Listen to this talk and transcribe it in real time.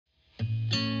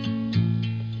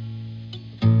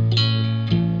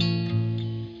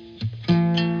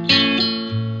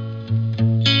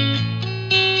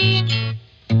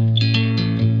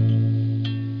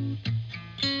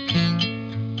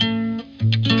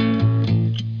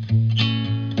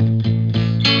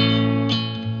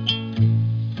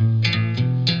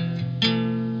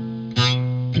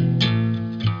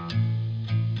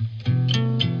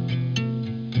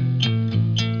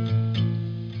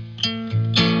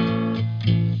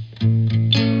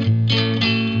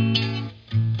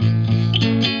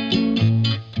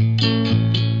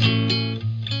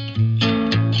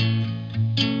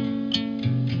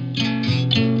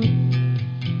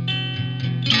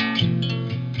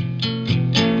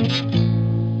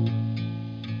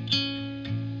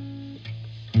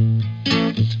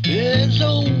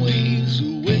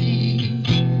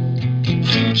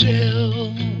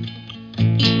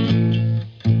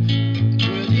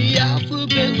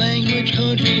language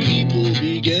country people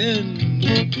began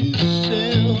to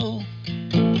sell.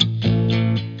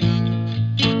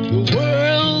 The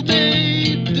world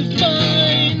they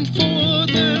define for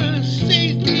the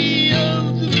safety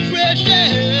of the fresh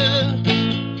air,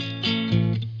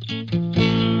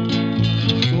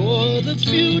 for the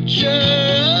future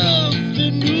of the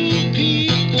new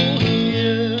people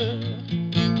here.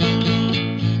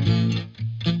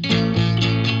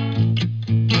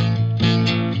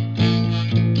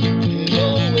 There's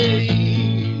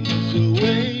always a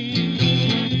way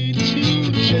to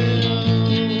tell,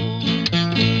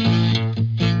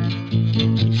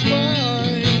 to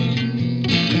find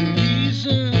the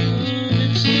reason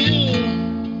it's still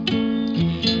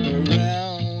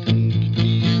around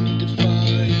being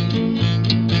defined.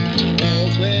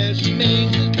 Northwest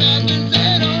makes it happen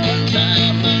at all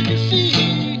time. I can see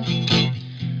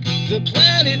the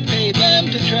planet made them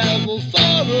to travel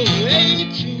far away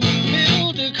to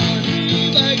build a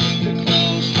country like the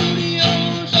close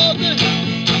studios of the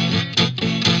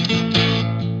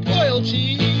royalty,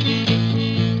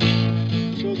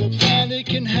 so the planet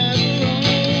can have her own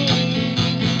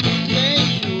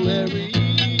sanctuary.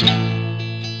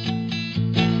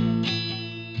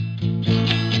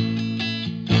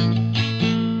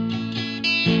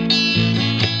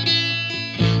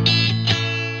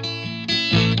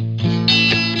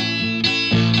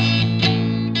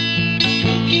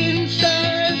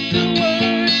 Inside the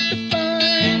words to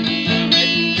find the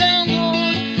written down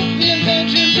laws, the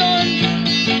inventions on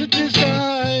the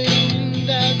design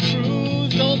that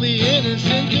proves only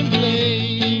innocent can play.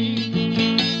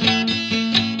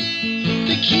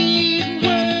 The keys and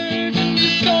words and the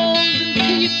songs and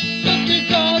peace of the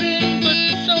garden, but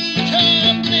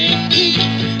sometimes they peak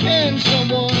and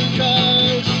someone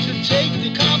tries to take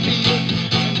the copy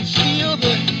and steal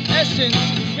the essence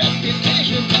and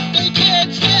reputation, but they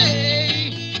can't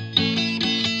stay,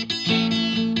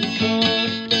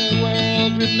 because the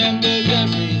world remembers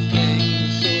everything,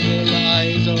 so their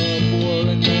lies are more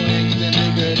annoying than the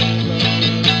good and wrong.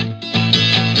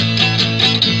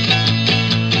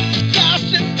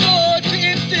 Gossip boards to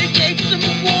instigate some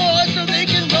war so they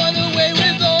can run away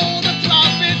with all the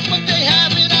profits, but they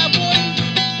haven't had one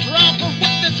drop of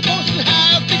what they're supposed to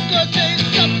have because they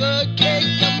suffocate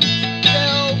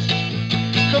themselves,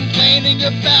 complaining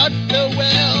about the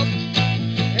wealth.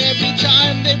 Every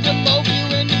time they promote you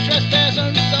and trespass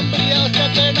on somebody else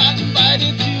that they're not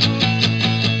invited to.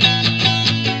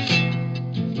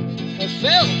 I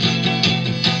felt.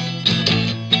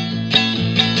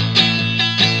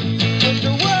 But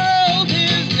the world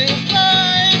is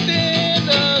defined in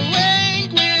a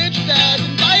language that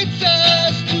invites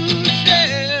us to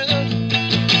share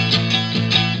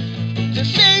the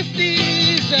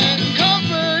safeties and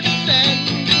comforts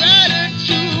and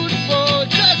gratitude for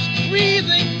just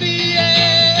breathing the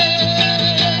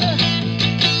air.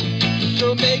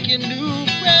 So making new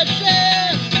fresh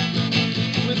air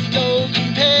with no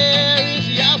compare is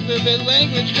the alphabet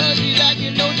language country that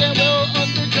you know damn well.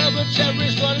 Undercover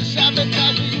terrorists want to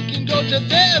sabotage you. You can go to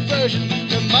their version,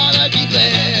 the monarchy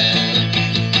glare.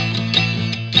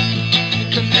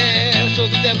 Compare, so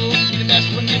the devil can mess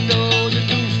when you know the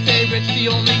new favorite's the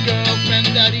only girlfriend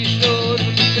that he showed.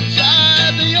 But deep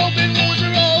inside, the open wounds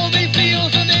are all they feel,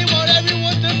 so they want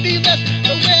everyone to be less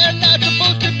aware, not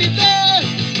supposed to be there.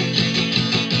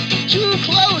 Too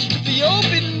close to the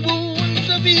open wounds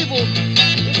of evil.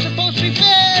 It's supposed to be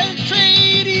fair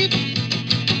trade,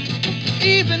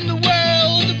 even the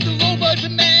world of the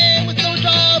low-budget man with no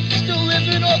job, still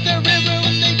living off their river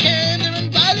when they can. They're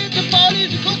invited to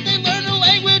parties because they learn a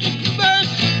language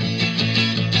first,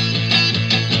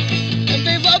 and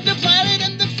they love the planet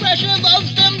and the fresh air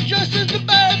loves them just as the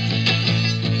birds.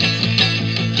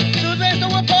 So there's no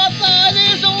apartheid,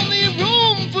 there's only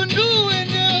room for new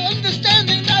and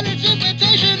understanding that it's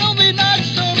invitation only, not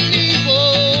some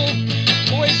evil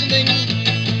poisoning,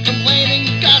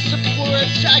 complaining, gossip, or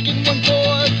attacking one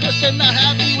board because they're not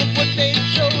happy with what they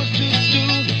chose to do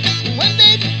when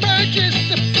they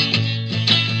purchased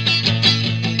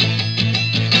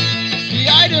the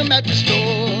item at the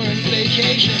store. And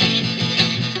vacations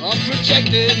are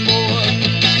protected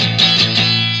more.